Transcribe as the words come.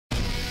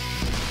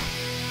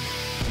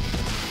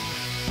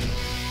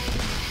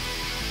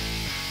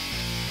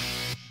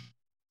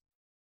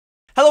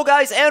Hello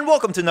guys, and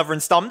welcome to another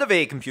installment of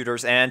A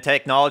Computers and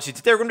Technology.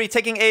 Today we're going to be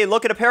taking a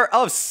look at a pair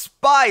of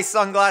spy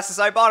sunglasses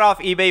I bought off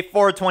eBay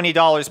for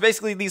 $20.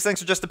 Basically, these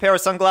things are just a pair of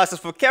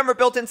sunglasses with a camera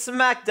built in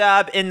smack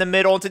dab in the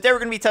middle, and today we're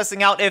going to be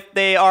testing out if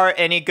they are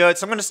any good.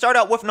 So I'm going to start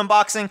out with an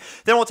unboxing,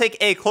 then we'll take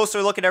a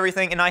closer look at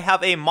everything, and I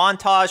have a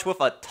montage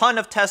with a ton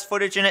of test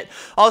footage in it.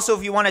 Also,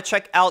 if you want to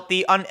check out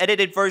the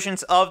unedited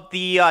versions of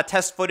the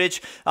test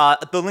footage,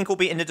 the link will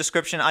be in the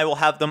description. I will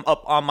have them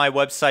up on my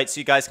website so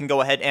you guys can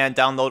go ahead and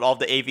download all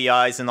the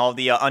AVIs and all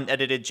the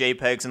unedited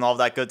JPEGs and all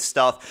that good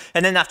stuff.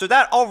 And then after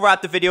that, I'll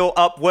wrap the video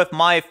up with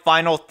my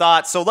final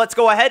thoughts. So let's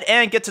go ahead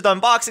and get to the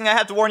unboxing. I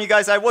have to warn you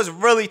guys, I was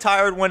really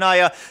tired when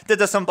I did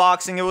this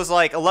unboxing. It was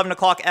like 11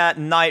 o'clock at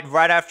night,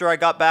 right after I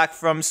got back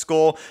from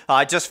school.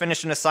 I just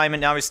finished an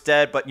assignment, now he's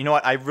dead, but you know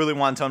what? I really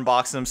wanted to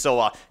unbox them,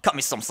 so cut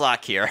me some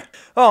slack here.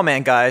 Oh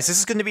man, guys, this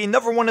is going to be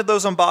another one of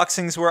those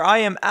unboxings where I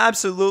am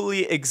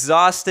absolutely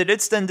exhausted.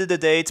 It's the end of the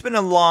day, it's been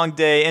a long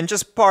day, and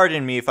just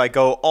pardon me if I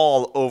go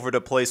all over the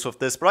place with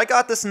this, but I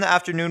got this in the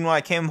afternoon when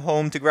I came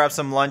home to grab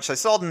some lunch. I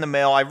saw it in the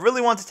mail. I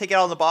really wanted to take it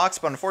out of the box,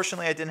 but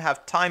unfortunately I didn't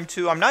have time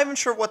to. I'm not even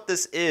sure what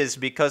this is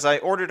because I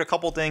ordered a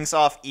couple things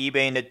off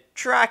eBay and the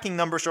tracking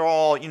numbers are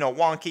all, you know,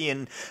 wonky,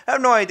 and I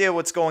have no idea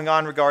what's going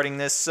on regarding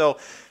this. So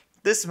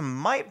this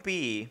might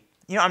be,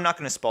 you know, I'm not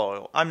going to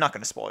spoil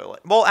it.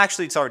 Well,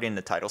 actually, it's already in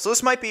the title. So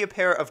this might be a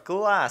pair of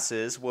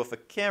glasses with a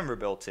camera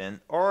built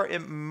in, or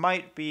it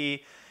might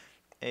be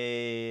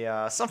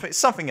a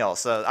something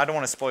else. I don't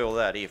want to spoil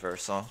that either,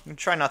 so I'm gonna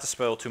try not to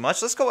spoil too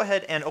much. Let's go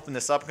ahead and open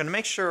this up. I'm gonna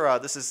make sure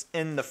this is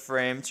in the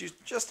frame. It's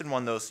just in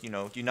one of those, you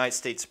know, United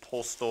States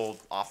Postal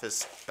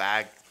Office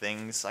bag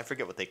things. I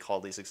forget what they call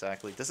these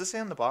exactly. Does it say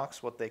on the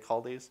box what they call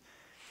these?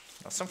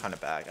 Oh, some kind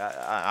of bag.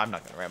 I'm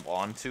not gonna ramble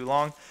on too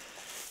long.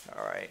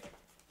 All right.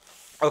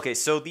 Okay,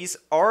 so these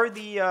are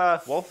the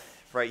well,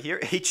 right here,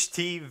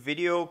 HD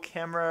video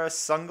camera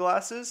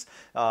sunglasses.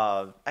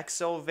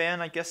 Excelvan,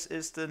 I guess,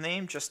 is the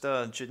name. Just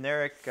a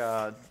generic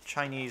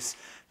Chinese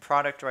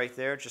product right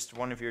there. Just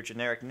one of your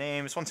generic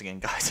names. Once again,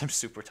 guys, I'm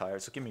super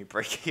tired, so give me a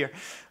break here.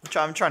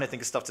 I'm trying to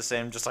think of stuff to say.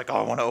 I'm just like, oh,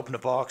 I want to open a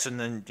box and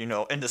then, you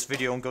know, end this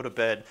video and go to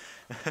bed.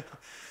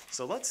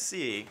 So let's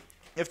see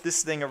if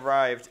this thing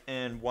arrived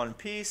in one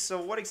piece.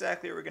 So what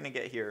exactly are we going to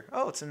get here?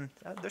 Oh, it's in,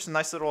 there's a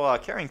nice little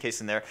carrying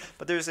case in there,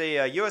 but there's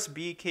a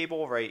USB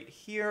cable right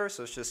here,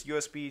 so it's just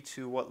USB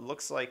to what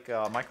looks like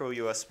micro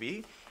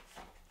USB,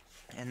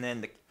 and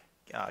then the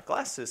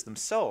glasses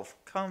themselves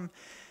come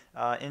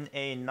in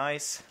a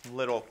nice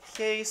little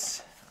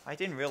case. I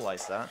didn't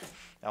realize that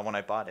when I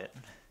bought it.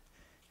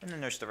 And then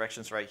there's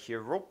directions right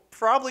here. We're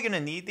probably going to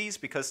need these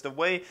because the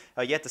way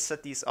you have to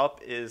set these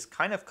up is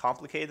kind of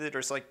complicated.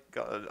 There's like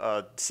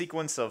a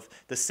sequence of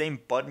the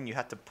same button you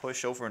have to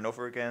push over and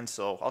over again.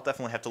 So I'll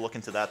definitely have to look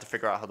into that to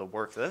figure out how to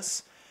work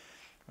this.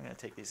 I'm going to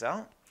take these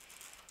out.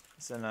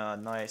 It's in a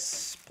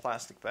nice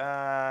plastic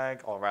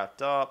bag, all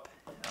wrapped up.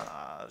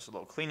 There's a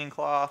little cleaning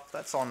cloth.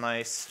 That's all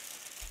nice.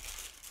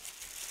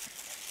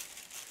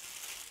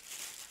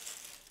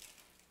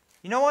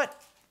 You know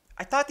what?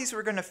 I thought these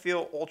were going to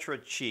feel ultra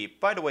cheap.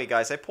 By the way,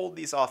 guys, I pulled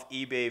these off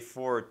eBay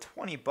for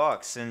 20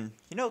 bucks, and,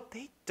 you know,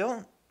 they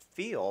don't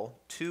feel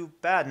too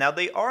bad. Now,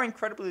 they are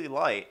incredibly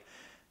light,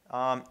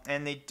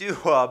 and they do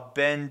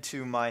bend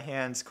to my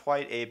hands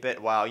quite a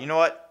bit. Wow, you know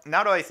what?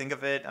 Now that I think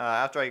of it,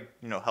 after I,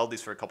 you know, held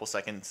these for a couple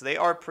seconds, they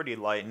are pretty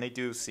light, and they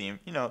do seem,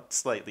 you know,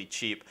 slightly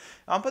cheap.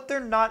 But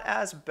they're not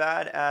as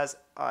bad as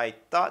I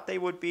thought they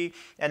would be.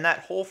 And that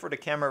hole for the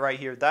camera right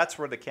here, that's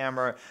where the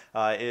camera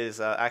is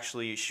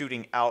actually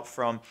shooting out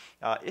from,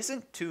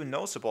 isn't too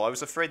noticeable. I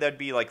was afraid that'd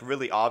be like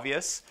really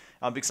obvious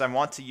because I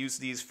want to use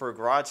these for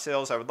garage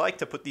sales. I would like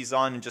to put these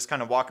on and just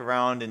kind of walk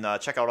around and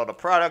check out all the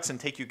products and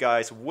take you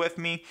guys with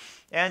me.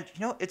 And,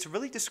 you know, it's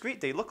really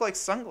discreet. They look like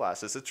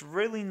sunglasses. It's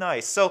really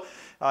nice. So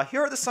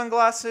here are the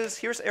sunglasses.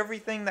 Here's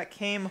everything that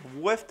came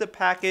with the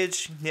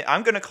package. Yeah,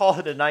 I'm going to call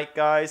it a night,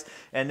 guys,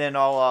 and then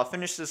I'll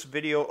finish this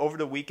video over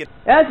the weekend.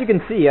 As you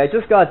can see, I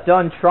just got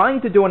done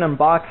trying to do an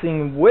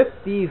unboxing with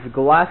these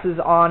glasses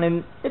on,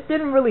 and it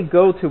didn't really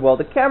go too well.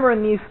 The camera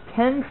in these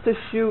tends to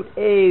shoot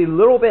a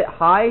little bit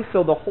high,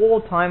 so the whole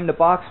time the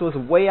box was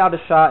way out of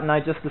shot, and I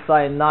just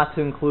decided not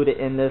to include it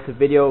in this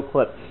video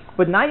clip.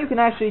 But now you can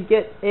actually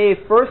get a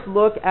first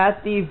look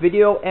at the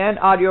video and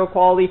audio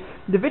quality.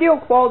 The video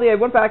quality, I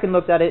went back and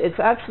looked at it. It's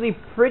actually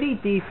pretty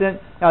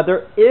decent. Now,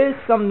 there is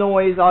some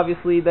noise,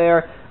 obviously,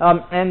 there,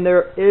 and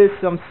there is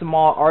some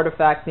small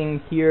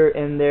artifacting here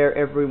and there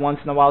every once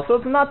in a while. So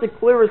it's not the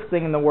clearest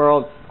thing in the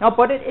world,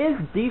 but it is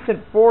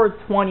decent for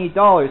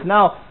 $20.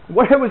 Now,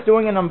 what I was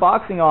doing an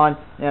unboxing on,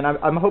 and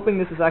I'm hoping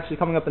this is actually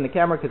coming up in the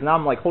camera because now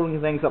I'm like holding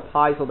things up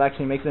high so it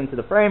actually makes it into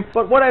the frame.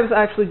 But what I was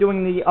actually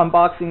doing the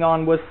unboxing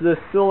on was the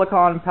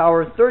Silicon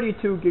Power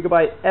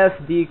 32GB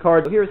SD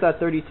card. So here's that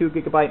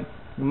 32GB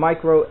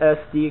micro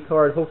SD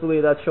card.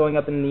 Hopefully that's showing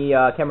up in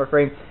the camera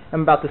frame.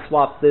 I'm about to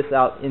swap this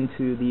out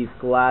into these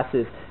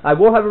glasses. I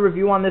will have a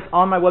review on this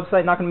on my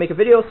website. Not going to make a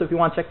video, so if you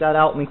want to check that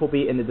out, link will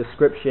be in the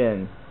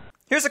description.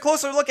 Here's a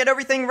closer look at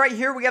everything right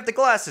here. We have the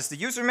glasses, the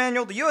user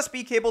manual, the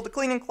USB cable, the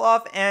cleaning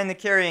cloth, and the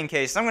carrying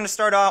case. I'm going to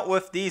start out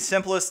with the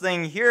simplest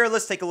thing here.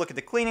 Let's take a look at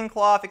the cleaning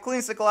cloth. It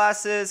cleans the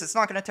glasses. It's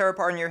not going to tear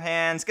apart in your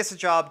hands. Gets the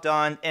job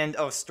done. End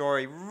of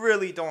story.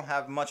 Really don't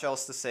have much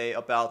else to say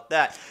about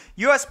that.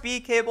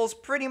 USB cables,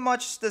 pretty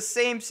much the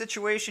same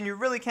situation. You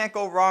really can't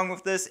go wrong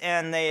with this,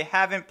 and they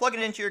haven't. Plug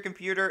it into your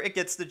computer. It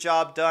gets the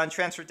job done.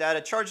 Transfer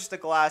data, charges the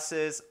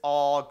glasses.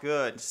 All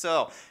good.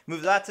 So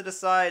move that to the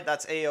side.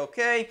 That's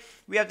A-okay.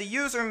 We have the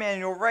user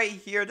manual right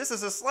here. This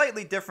is a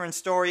slightly different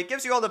story. It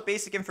gives you all the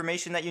basic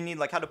information that you need,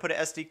 like how to put an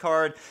SD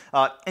card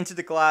into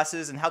the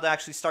glasses and how to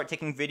actually start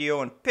taking video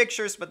and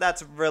pictures, but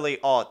that's really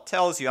all it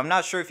tells you. I'm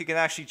not sure if you can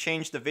actually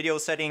change the video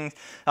settings,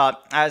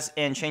 as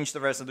in change the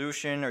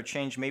resolution or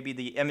change maybe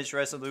the image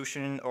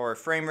resolution or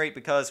frame rate,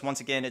 because once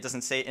again, it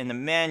doesn't say it in the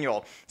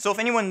manual. So if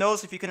anyone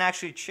knows if you can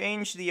actually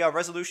change the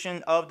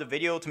resolution of the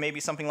video to maybe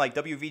something like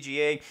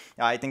WVGA,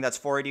 I think that's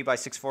 480 by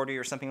 640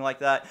 or something like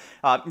that,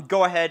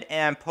 go ahead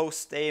and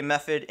post a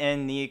method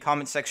in the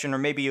comment section, or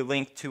maybe a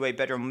link to a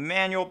better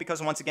manual,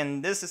 because once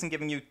again, this isn't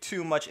giving you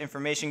too much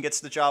information. Gets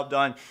the job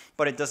done,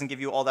 but it doesn't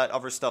give you all that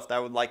other stuff that I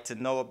would like to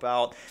know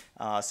about.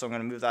 So I'm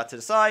going to move that to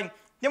the side.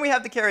 Then we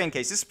have the carrying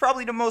case. This is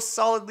probably the most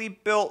solidly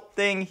built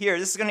thing here.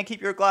 This is going to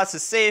keep your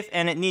glasses safe,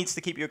 and it needs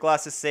to keep your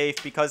glasses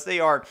safe because they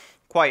are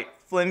quite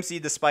flimsy,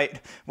 despite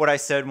what I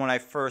said when I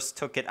first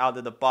took it out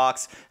of the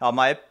box.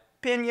 My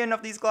opinion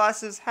of these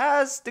glasses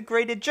has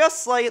degraded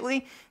just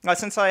slightly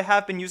since I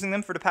have been using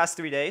them for the past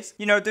 3 days.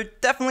 You know, they're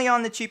definitely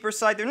on the cheaper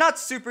side. They're not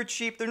super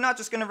cheap. They're not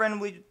just going to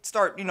randomly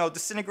start, you know,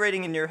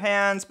 disintegrating in your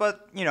hands,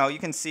 but, you know, you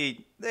can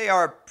see they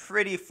are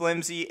pretty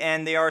flimsy,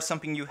 and they are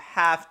something you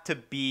have to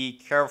be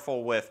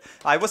careful with.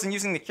 I wasn't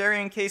using the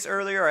carrying case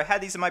earlier. I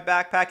had these in my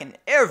backpack, and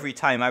every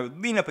time I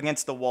would lean up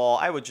against the wall,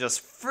 I would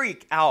just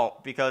freak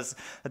out, because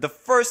the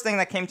first thing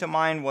that came to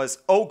mind was,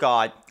 oh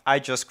God, I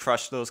just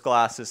crushed those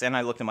glasses. And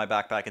I looked in my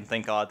backpack, and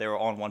thank God they were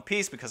all in one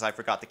piece because I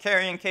forgot the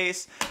carrying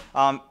case.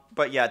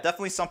 But yeah,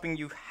 definitely something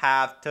you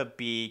have to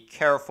be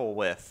careful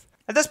with.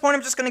 At this point,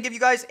 I'm just going to give you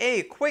guys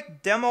a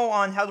quick demo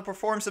on how to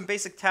perform some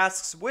basic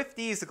tasks with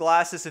these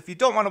glasses. If you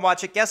don't want to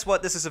watch it, guess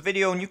what? This is a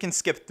video and you can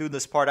skip through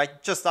this part. I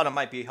just thought it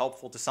might be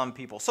helpful to some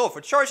people. So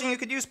for charging, you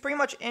could use pretty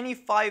much any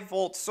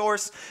 5-volt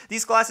source.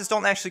 These glasses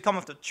don't actually come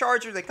with a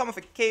charger. They come with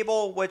a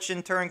cable, which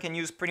in turn can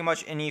use pretty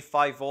much any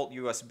 5-volt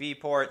USB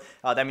port.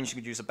 That means you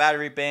could use a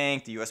battery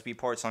bank, the USB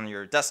ports on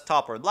your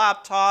desktop or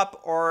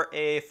laptop, or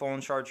a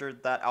phone charger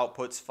that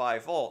outputs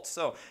 5 volts.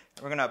 So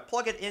we're going to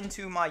plug it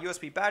into my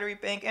USB battery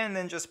bank and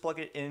then just plug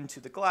it into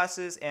the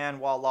glasses, and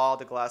voila,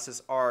 the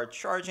glasses are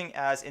charging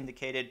as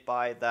indicated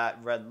by that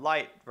red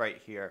light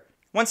right here.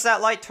 Once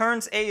that light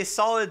turns a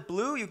solid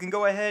blue, you can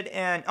go ahead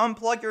and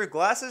unplug your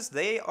glasses.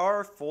 They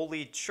are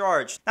fully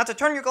charged. Now to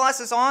turn your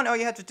glasses on, all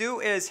you have to do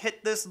is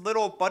hit this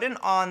little button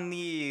on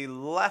the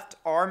left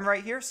arm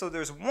right here. So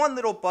there's one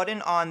little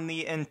button on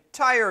the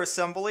entire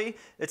assembly.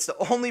 It's the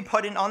only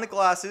button on the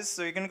glasses.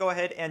 So you're going to go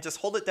ahead and just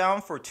hold it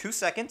down for 2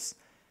 seconds.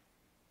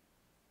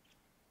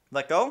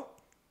 Let go.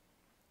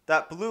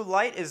 That blue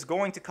light is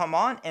going to come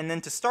on, and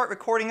then to start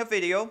recording a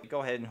video,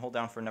 go ahead and hold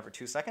down for another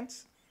 2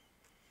 seconds.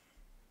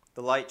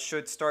 The light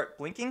should start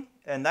blinking,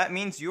 and that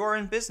means you are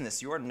in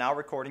business. You are now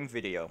recording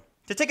video.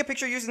 To take a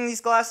picture using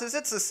these glasses,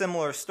 it's a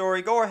similar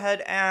story. Go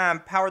ahead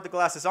and power the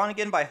glasses on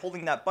again by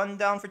holding that button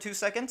down for 2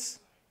 seconds.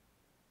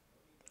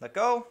 Let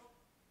go.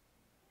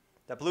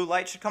 That blue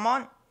light should come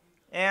on,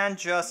 and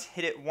just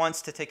hit it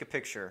once to take a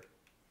picture.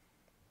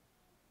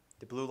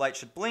 The blue light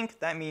should blink.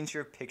 That means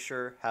your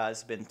picture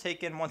has been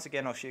taken. Once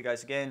again, I'll show you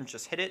guys again.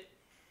 Just hit it,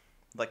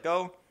 let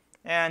go,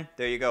 and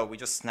there you go. We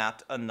just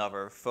snapped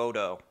another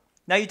photo.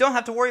 Now, you don't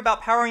have to worry about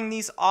powering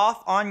these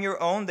off on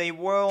your own. They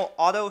will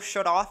auto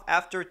shut off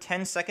after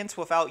 10 seconds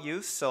without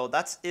use. So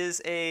that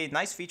is a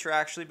nice feature,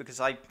 actually, because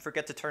I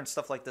forget to turn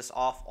stuff like this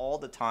off all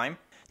the time.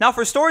 Now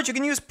for storage, you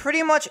can use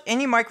pretty much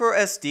any micro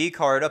SD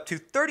card up to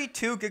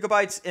 32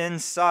 gigabytes in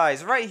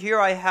size. Right here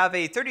I have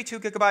a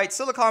 32 gigabyte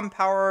silicon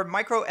powered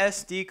micro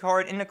SD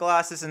card in the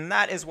glasses, and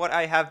that is what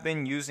I have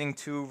been using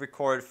to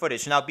record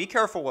footage. Now be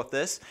careful with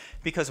this,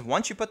 because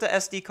once you put the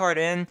SD card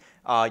in,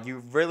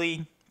 you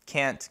really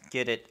can't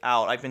get it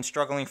out. I've been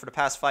struggling for the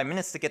past 5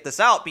 minutes to get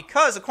this out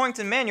because according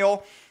to the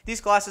manual,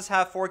 these glasses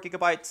have 4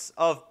 gigabytes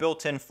of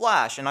built-in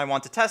flash, and I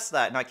want to test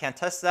that, and I can't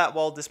test that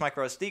while this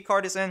micro SD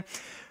card is in.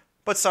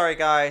 But sorry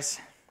guys,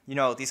 you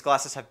know, these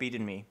glasses have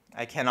beaten me.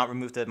 I cannot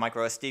remove the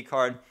micro SD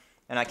card,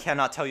 and I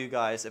cannot tell you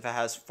guys if it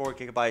has 4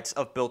 gigabytes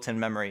of built-in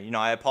memory. You know,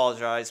 I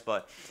apologize,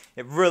 but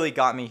it really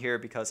got me here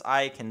because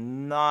I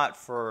cannot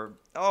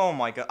oh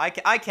my god,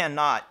 I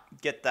cannot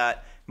get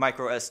that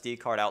micro SD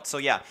card out. So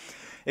yeah,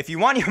 if you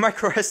want your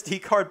micro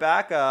SD card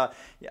back,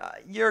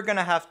 you're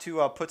gonna have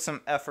to put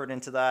some effort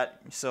into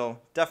that. So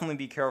definitely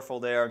be careful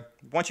there.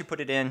 Once you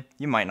put it in,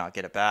 you might not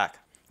get it back.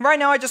 Right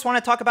now, I just want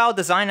to talk about a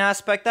design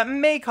aspect that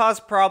may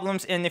cause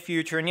problems in the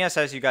future. And yes,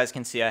 as you guys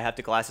can see, I have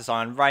the glasses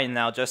on right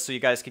now just so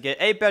you guys could get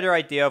a better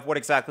idea of what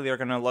exactly they're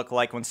going to look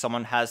like when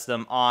someone has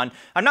them on.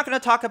 I'm not going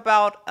to talk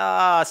about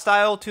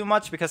style too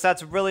much because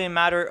that's really a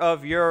matter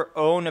of your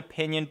own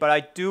opinion, but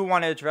I do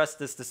want to address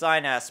this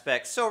design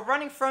aspect. So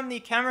running from the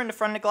camera in the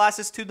front of the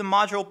glasses to the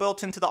module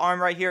built into the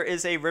arm right here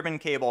is a ribbon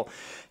cable.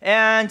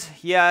 And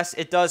yes,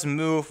 it does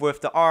move with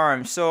the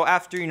arm. So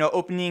after,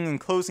 opening and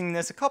closing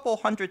this a couple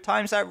hundred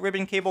times, that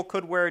ribbon cable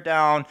could wear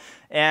down,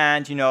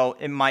 and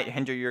it might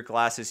hinder your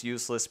glasses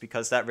useless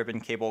because that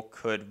ribbon cable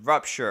could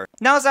rupture.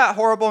 Now, is that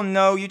horrible?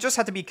 No, you just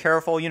have to be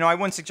careful. I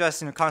wouldn't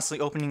suggest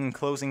constantly opening and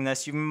closing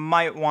this. You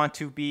might want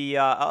to be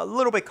a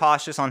little bit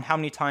cautious on how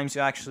many times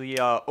you actually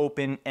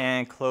open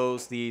and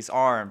close these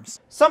arms.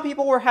 Some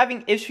people were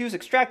having issues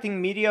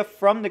extracting media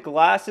from the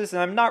glasses,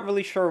 and I'm not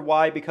really sure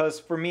why, because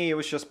for me it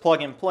was just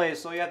plug and play.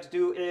 So all you have to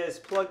do is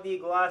plug the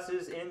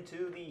glasses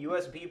into the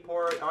USB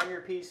port on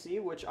your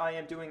PC, which I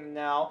am doing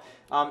now.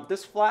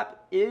 This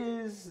flap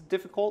is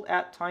difficult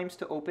at times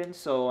to open,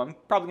 so I'm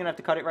probably going to have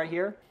to cut it right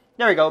here.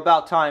 There we go,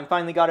 about time.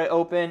 Finally got it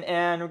open,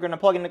 and we're going to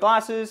plug in the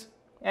glasses,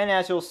 and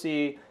as you'll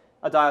see,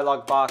 a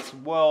dialog box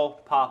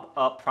will pop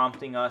up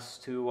prompting us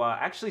to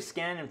actually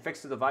scan and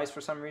fix the device for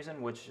some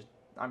reason, which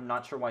I'm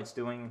not sure why it's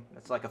doing.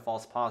 It's like a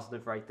false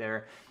positive right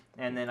there.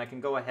 And then I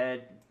can go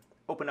ahead,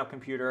 open up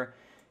computer,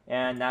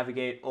 and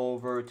navigate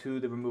over to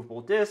the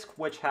removable disk,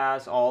 which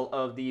has all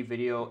of the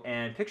video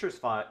and picture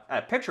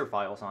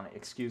files on it,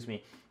 excuse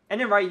me. And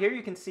then right here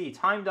you can see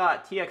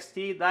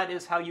time.txt. That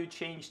is how you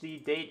change the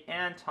date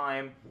and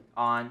time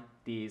on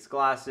these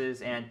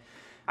glasses. And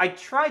I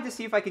tried to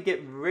see if I could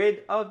get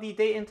rid of the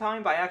date and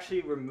time by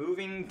actually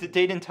removing the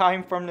date and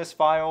time from this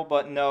file,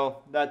 but no,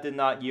 that did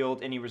not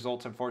yield any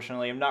results,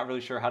 unfortunately. I'm not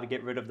really sure how to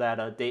get rid of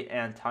that date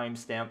and time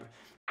stamp.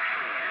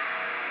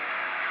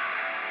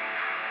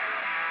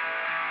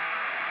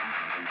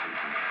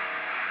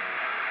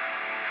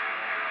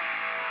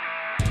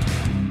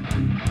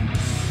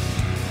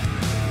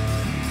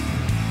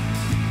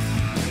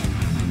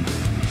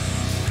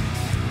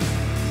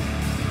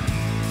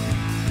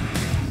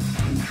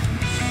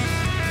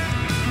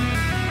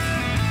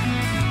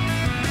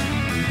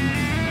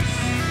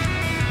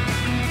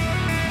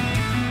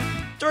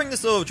 During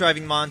this little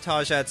driving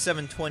montage at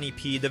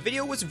 720p, the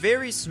video was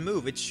very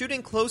smooth. It's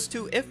shooting close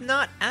to, if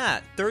not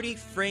at, 30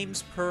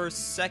 frames per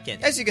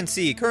second. As you can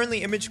see,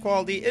 currently image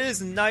quality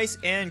is nice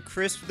and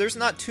crisp. There's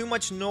not too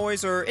much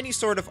noise or any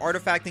sort of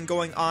artifacting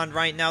going on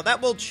right now.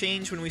 That will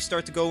change when we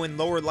start to go in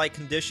lower light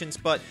conditions,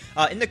 but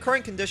in the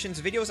current conditions,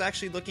 video is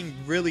actually looking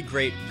really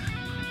great.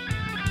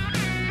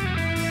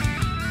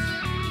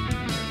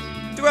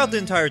 Throughout the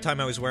entire time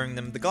I was wearing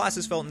them, the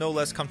glasses felt no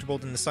less comfortable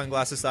than the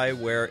sunglasses that I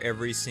wear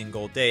every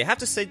single day. I have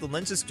to say the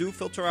lenses do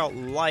filter out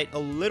light a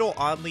little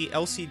oddly.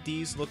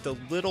 LCDs looked a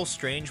little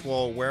strange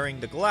while wearing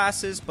the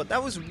glasses, but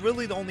that was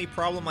really the only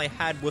problem I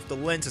had with the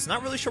lenses.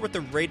 Not really sure what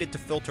they're rated to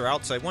filter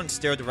out, so I wouldn't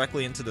stare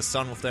directly into the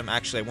sun with them.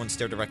 Actually, I wouldn't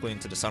stare directly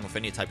into the sun with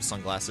any type of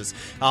sunglasses.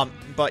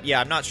 But yeah,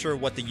 I'm not sure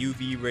what the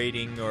UV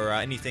rating or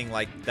anything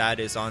like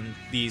that is on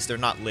these. They're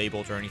not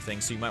labeled or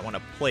anything, so you might want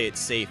to play it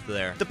safe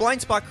there. The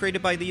blind spot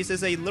created by these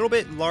is a little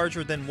bit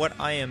larger than what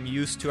I am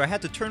used to. I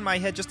had to turn my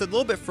head just a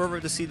little bit further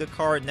to see the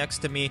car next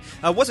to me.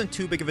 It wasn't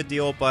too big of a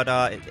deal, but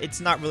it's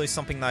not really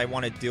something that I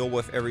want to deal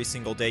with every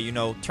single day.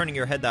 Turning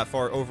your head that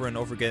far over and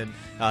over again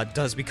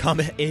does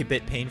become a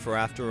bit painful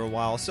after a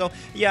while. So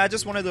yeah,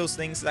 just one of those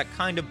things that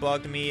kind of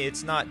bugged me.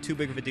 It's not too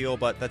big of a deal,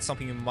 but that's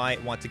something you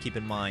might want to keep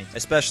in mind,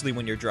 especially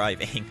when you're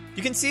driving.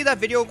 You can see that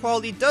video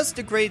quality does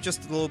degrade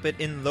just a little bit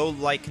in low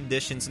light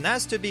conditions, and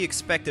that's to be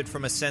expected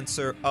from a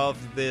sensor of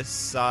this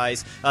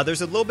size.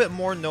 There's a little bit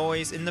more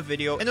noise in the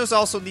video, and there's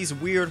also these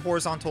weird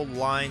horizontal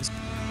lines.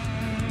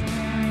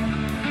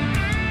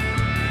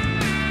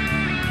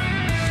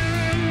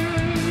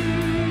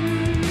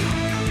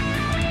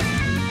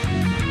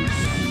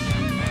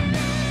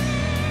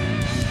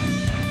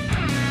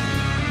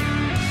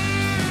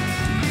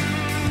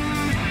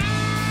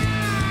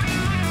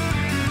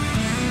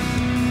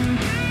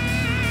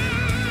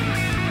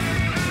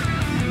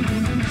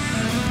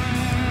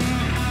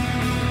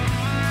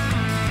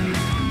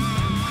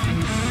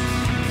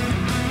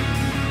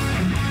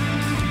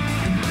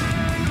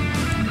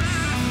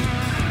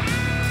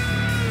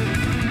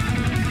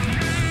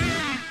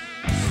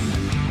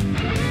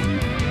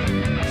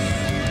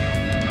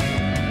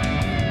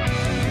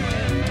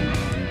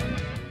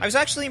 I was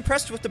actually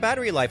impressed with the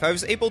battery life. I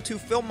was able to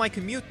film my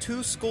commute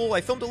to school.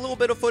 I filmed a little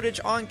bit of footage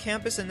on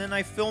campus, and then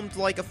I filmed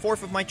like a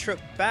fourth of my trip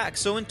back.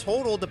 So in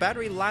total, the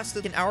battery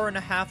lasted an hour and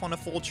a half on a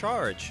full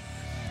charge.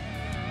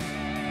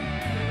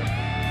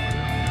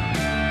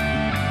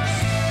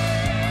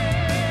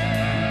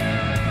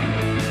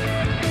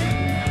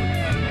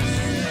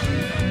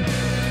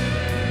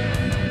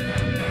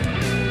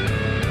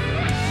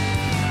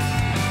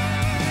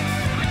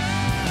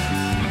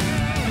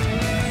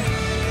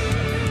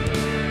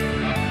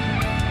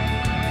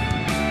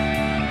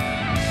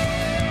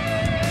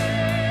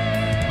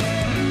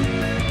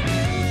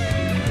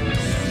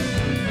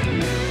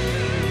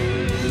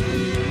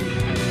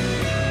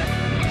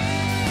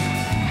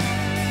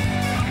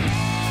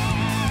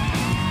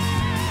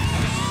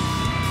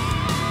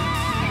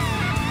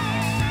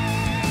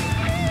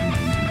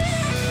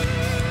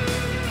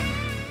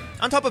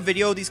 top of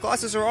video, these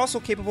glasses are also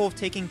capable of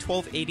taking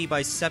 1280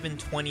 by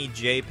 720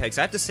 JPEGs.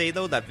 I have to say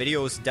though, that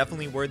video is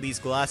definitely where these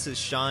glasses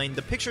shine.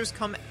 The pictures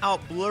come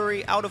out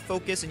blurry, out of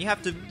focus, and you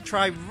have to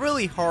try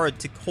really hard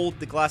to hold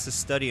the glasses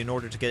steady in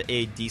order to get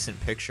a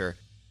decent picture.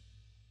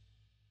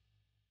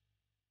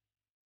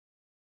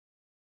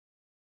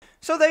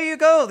 So there you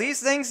go, these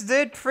things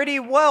did pretty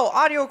well.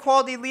 Audio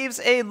quality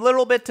leaves a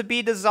little bit to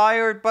be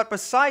desired, but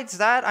besides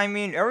that, I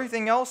mean,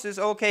 everything else is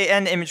okay,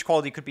 and image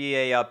quality could be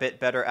a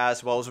bit better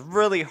as well. It's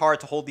really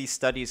hard to hold these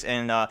steady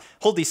and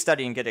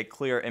get a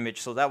clear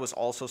image, so that was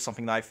also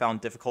something that I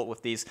found difficult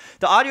with these.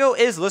 The audio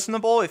is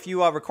listenable if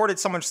you recorded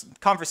someone's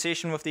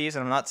conversation with these,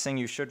 and I'm not saying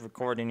you should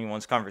record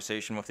anyone's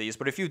conversation with these,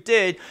 but if you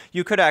did,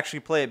 you could actually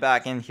play it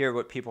back and hear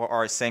what people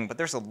are saying, but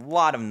there's a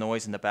lot of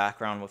noise in the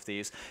background with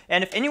these.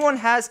 And if anyone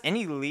has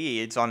any leads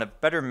on a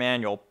better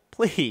manual,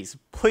 please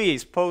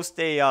post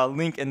a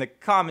link in the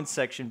comments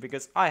section,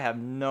 because I have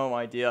no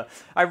idea.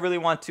 I really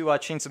want to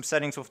change some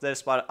settings with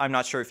this, but I'm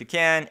not sure if you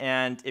can,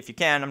 and if you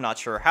can, I'm not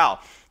sure how.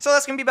 So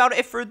that's going to be about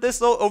it for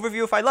this little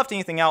overview. If I left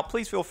anything out,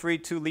 please feel free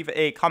to leave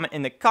a comment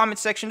in the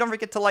comments section. Don't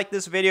forget to like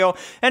this video,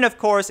 and of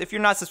course, if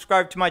you're not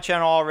subscribed to my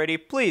channel already,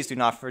 please do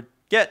not forget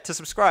to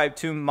subscribe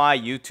to my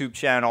YouTube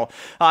channel.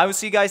 I will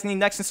see you guys in the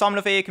next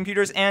installment of AA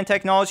Computers and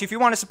Technology. If you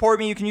want to support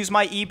me, you can use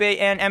my eBay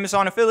and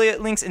Amazon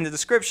affiliate links in the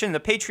description. The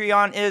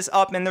Patreon is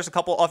up, and there's a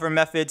couple other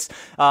methods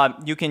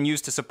you can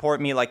use to support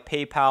me, like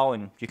PayPal,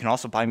 and you can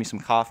also buy me some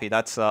coffee.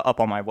 That's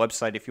up on my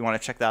website if you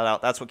want to check that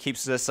out. That's what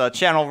keeps this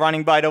channel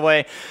running, by the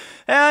way.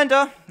 And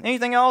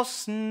anything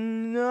else?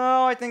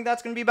 No, I think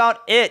that's going to be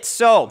about it.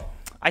 So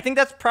I think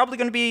that's probably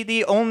going to be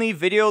the only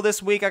video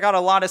this week. I got a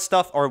lot of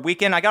stuff, or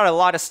weekend, I got a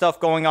lot of stuff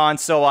going on,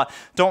 so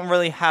don't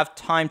really have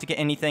time to get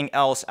anything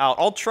else out.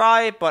 I'll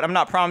try, but I'm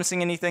not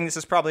promising anything. This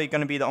is probably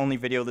going to be the only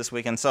video this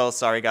weekend, so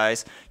sorry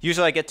guys.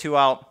 Usually I get 2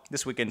 out.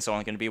 This weekend it's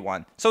only going to be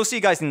 1. So see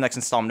you guys in the next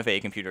installment of AA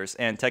Computers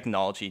and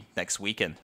Technology next weekend.